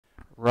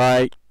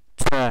Right.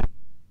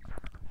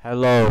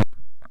 Hello.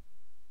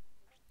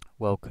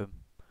 Welcome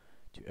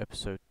to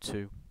episode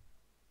 2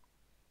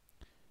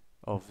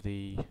 of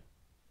the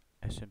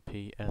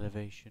SMP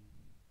elevation.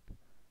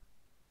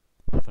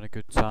 Having a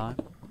good time.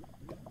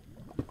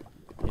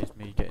 Here's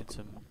me getting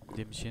some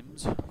dim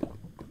shims.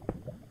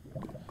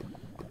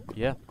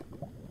 Yeah.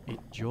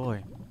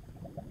 Enjoy.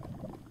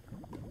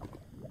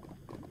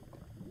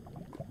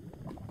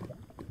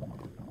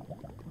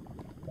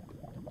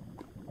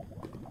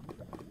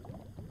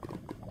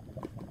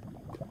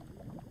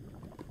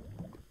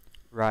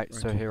 Right,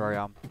 so here I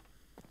am,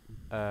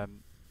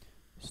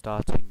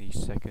 starting the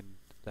second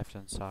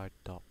left-hand side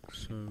dock.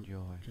 So,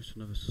 enjoy. just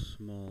another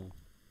small...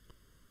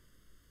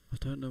 I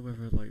don't know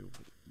whether, like,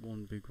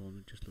 one big one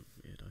would just look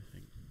weird, I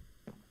think.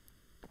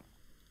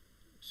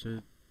 So,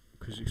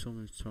 because it's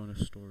almost telling a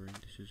story,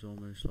 this is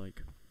almost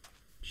like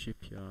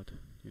shipyard,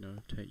 you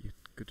know, take your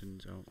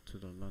goods out to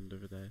the land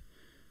over there.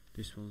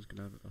 This one's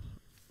gonna have a...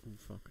 oh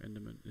fuck,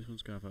 Enderman. This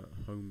one's gonna have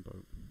a home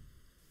boat.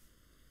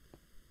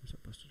 Where's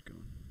that bastard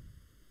going?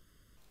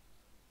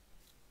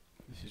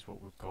 This is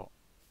what we've got.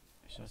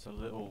 It's just a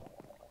little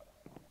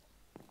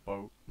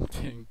boat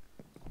thing.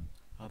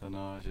 I don't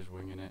know, I was just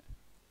winging it.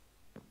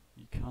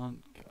 You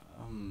can't...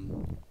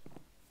 I'm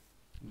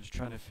just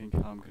trying to think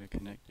how I'm going to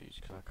connect these,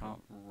 because I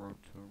can't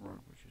rope to a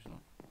rope, which is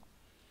not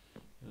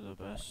the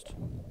best.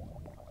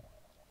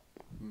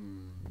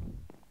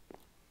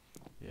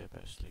 Yeah,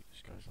 better sleep,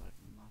 this guy's like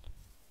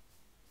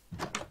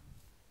mad.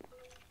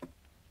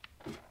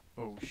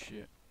 Oh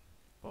shit.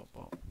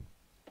 Bot.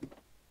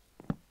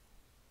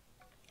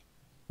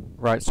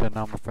 Right, so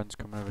now my friend's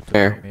coming over to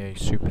make me a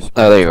super smelter.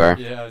 Oh, there you are.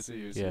 Yeah, I see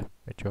you. Yeah,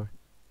 enjoy.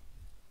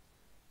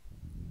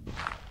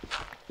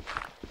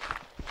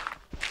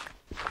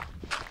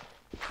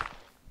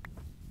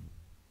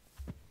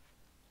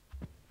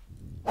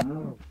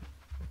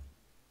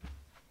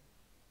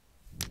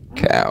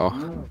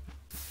 Cow.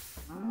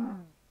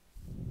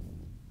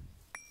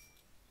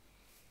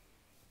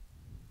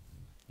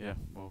 Yeah,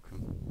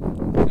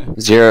 welcome.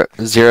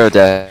 Zero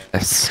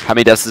deaths. How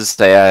many deaths does it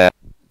say?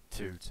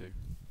 Two.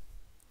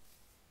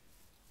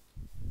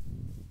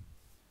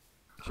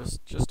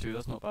 Just two,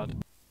 that's not bad.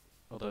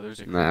 Although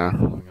there's a No.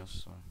 following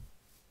us,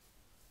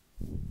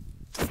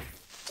 so.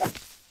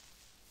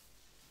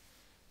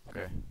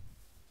 Okay.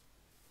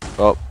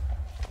 Oh.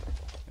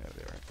 Yeah,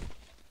 we're right.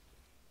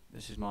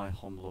 This is my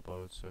humble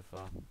abode so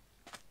far.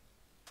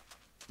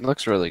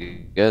 Looks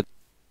really good.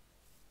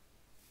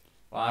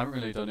 Well, I haven't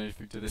really done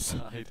anything to this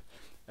side.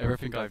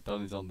 Everything I've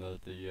done is on the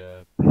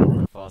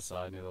far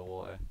side near the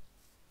water.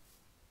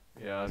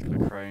 Yeah, I've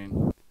got a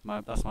crane.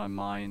 That's my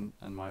mine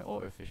and my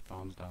auto fish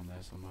farm's down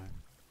there somewhere.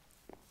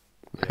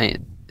 Yeah.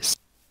 Nice.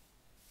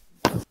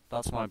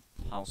 That's my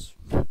house,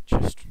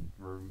 chest,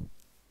 room,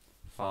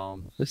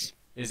 farm. This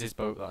Is this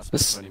boat that I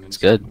spent 20 minutes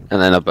is good.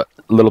 And then a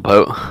little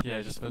boat.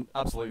 Yeah, just for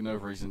absolutely no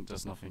reason,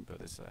 just nothing but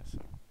this there, so.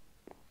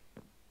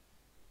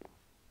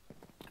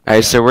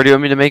 Alright, so where do you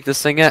want me to make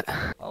this thing at?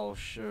 I'll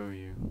show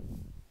you.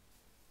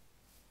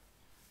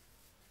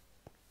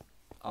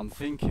 I'm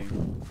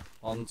thinking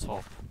on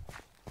top.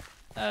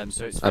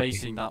 So it's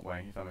facing that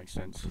way, if that makes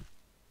sense.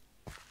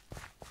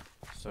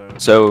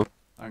 So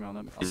hang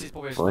on, this is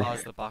probably as far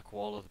as the back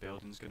wall of the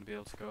building's going to be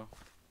able to go.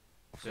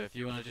 So if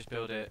you want to just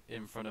build it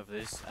in front of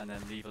this and then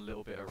leave a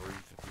little bit of room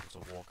for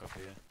people to walk up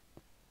here.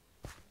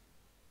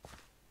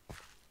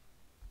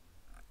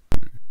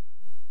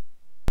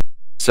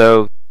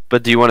 So,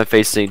 but do you want it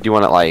facing? Do you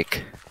want it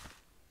like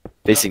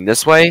facing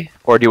this way,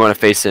 or do you want it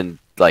facing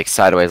like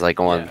sideways, like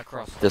going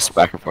this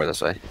back and forth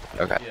this way?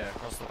 Okay. Yeah,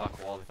 across the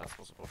back wall if that's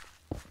possible.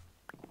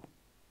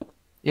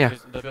 Yeah.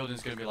 Because the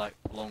building's going to be like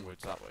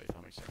longwards that way, if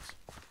that makes sense.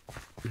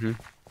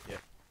 Yeah.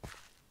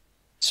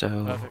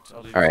 So. Perfect.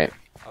 Alright.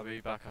 I'll be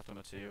back after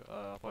my tea.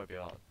 I'll probably be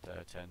out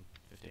 10,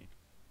 15.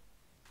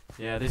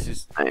 Yeah, this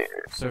is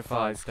so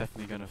far. It's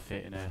definitely going to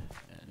fit in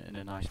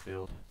a nice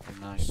build, a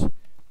nice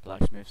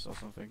blacksmiths or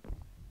something.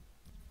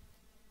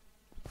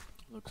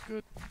 Looks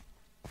good.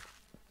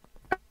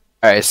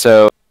 Alright,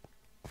 so.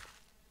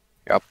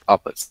 I'll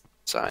put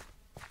sign.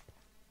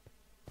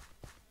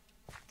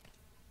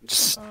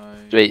 Just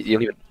wait. You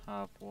leave it.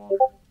 Have one.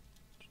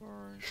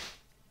 Sorry.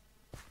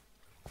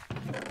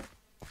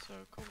 So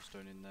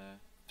cobblestone in there.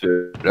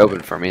 It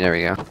open for me. There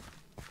we go.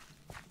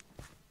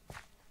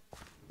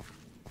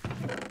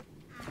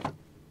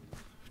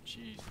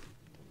 Jeez.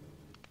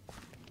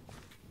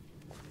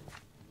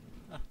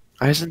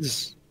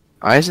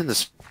 Why isn't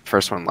this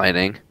first one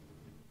lighting?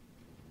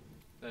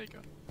 There you go.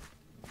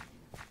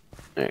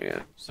 There you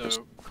go.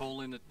 So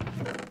coal in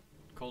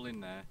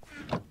there.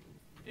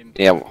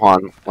 Yeah,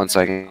 hold on 1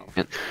 second.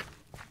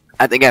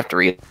 I think I have to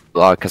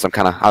relog because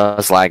I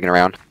was lagging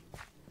around.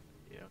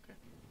 Yeah, okay.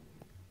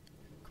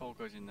 Coal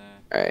goes in there.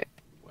 Alright.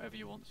 Whatever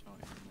you want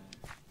smelting in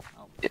there.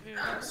 Out here,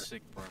 that's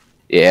sick, bro.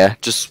 Yeah,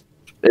 just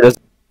it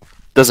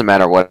doesn't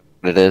matter what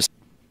it is.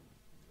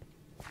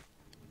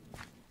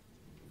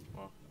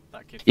 Well,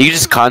 that kid. You can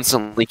just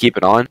constantly keep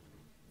it on,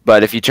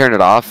 but if you turn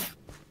it off.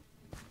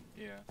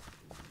 Yeah.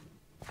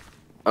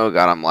 Oh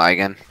god, I'm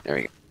lagging. There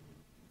we go.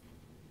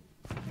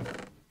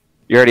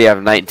 You already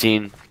have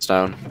 19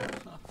 stone.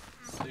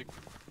 Sick.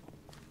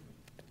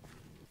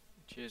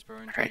 Cheers, bro.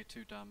 Enjoy Right. your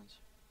 2 diamonds.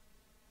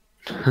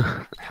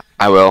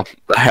 I will.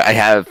 I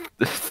have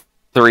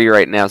 3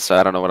 right now, so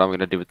I don't know what I'm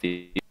gonna do with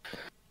the.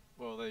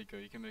 Well, there you go.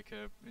 You can make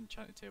a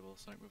enchanted table or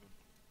something with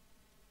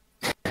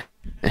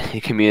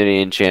them.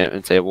 Community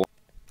enchantment table.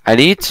 I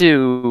need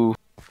to.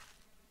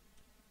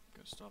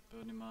 Gotta start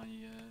building my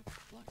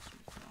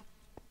blacksmith now.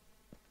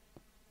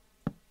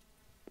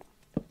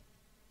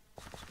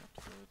 Just have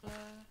to go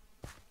there.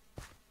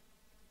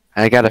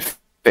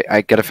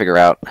 I gotta figure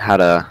out how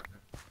to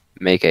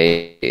make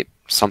a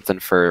something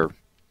for.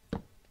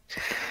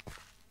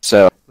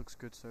 So Looks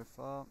good so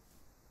far.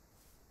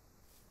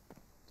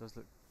 Does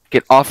look.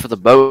 get off of the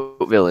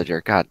boat,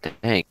 villager. God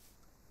dang.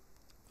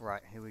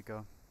 Right, here we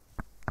go.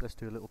 Let's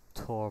do a little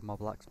tour of my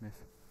blacksmith.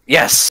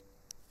 Yes.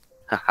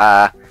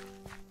 Haha.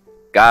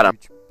 Got him.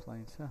 Huge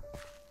planes, yeah.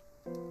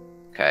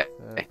 Okay.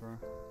 There, bro.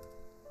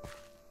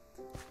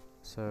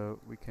 So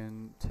we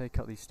can take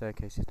out these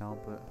staircases now,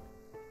 but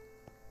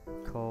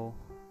coal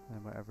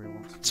and whatever he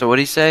wants. So what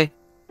do you say?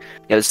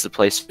 Yeah, this is the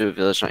place to do a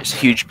village. Nice,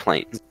 huge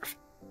plains.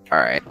 All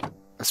right.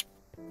 Let's.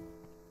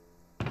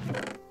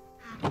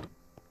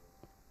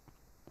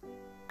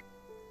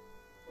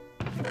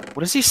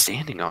 What is he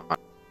standing on?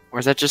 Or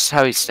is that just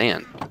how he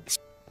stands?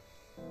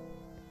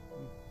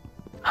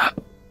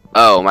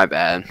 Oh, my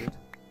bad. Good.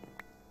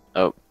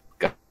 Oh,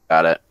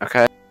 got it.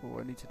 Okay. Oh,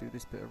 I need to do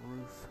this bit of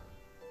roof.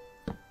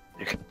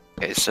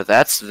 Okay, so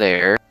that's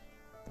there.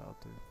 That'll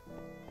do.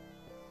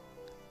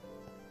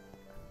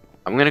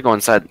 I'm gonna go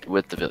inside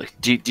with the village.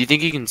 Do you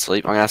think you can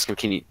sleep? I'm gonna ask him.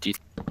 Can you? Do you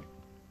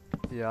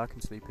Yeah, I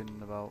can sleep in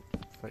about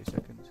 30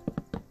 seconds.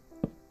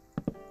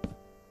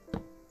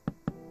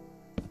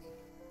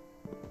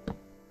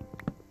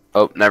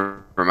 oh,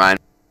 never mind.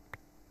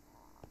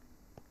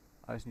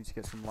 I just need to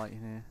get some light in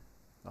here.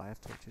 I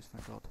have torches,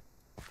 thank God.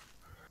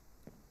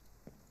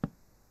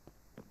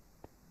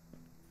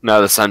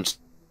 No, the sun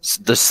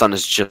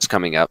is just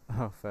coming up.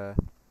 Oh, fair.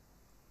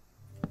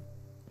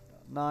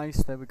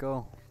 Nice, there we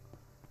go.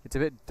 It's a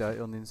bit dirty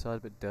on the inside, a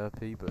bit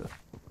derpy, but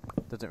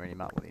it doesn't really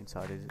matter what the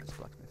inside is, it's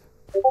blacksmith.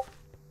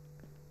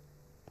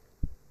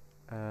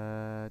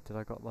 Did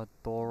I got that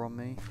door on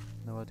me?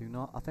 No, I do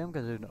not. I think I'm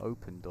gonna do an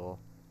open door.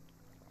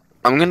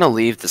 I'm gonna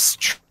leave this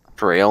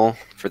trail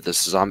for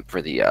this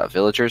for the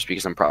villagers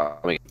because I'm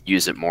probably gonna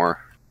use it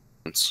more.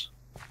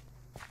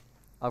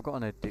 I've got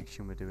an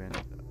addiction with doing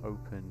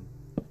open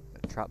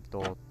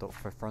trapdoor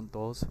for front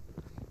doors.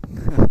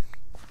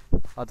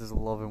 I just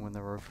love them when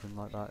they're open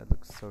like that. It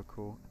looks so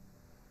cool.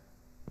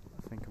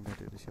 I think I'm gonna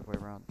do this the other way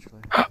around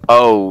actually.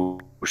 Oh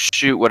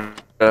shoot! What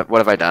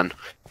have I done?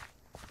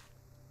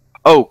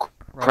 Oh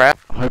Right. crap!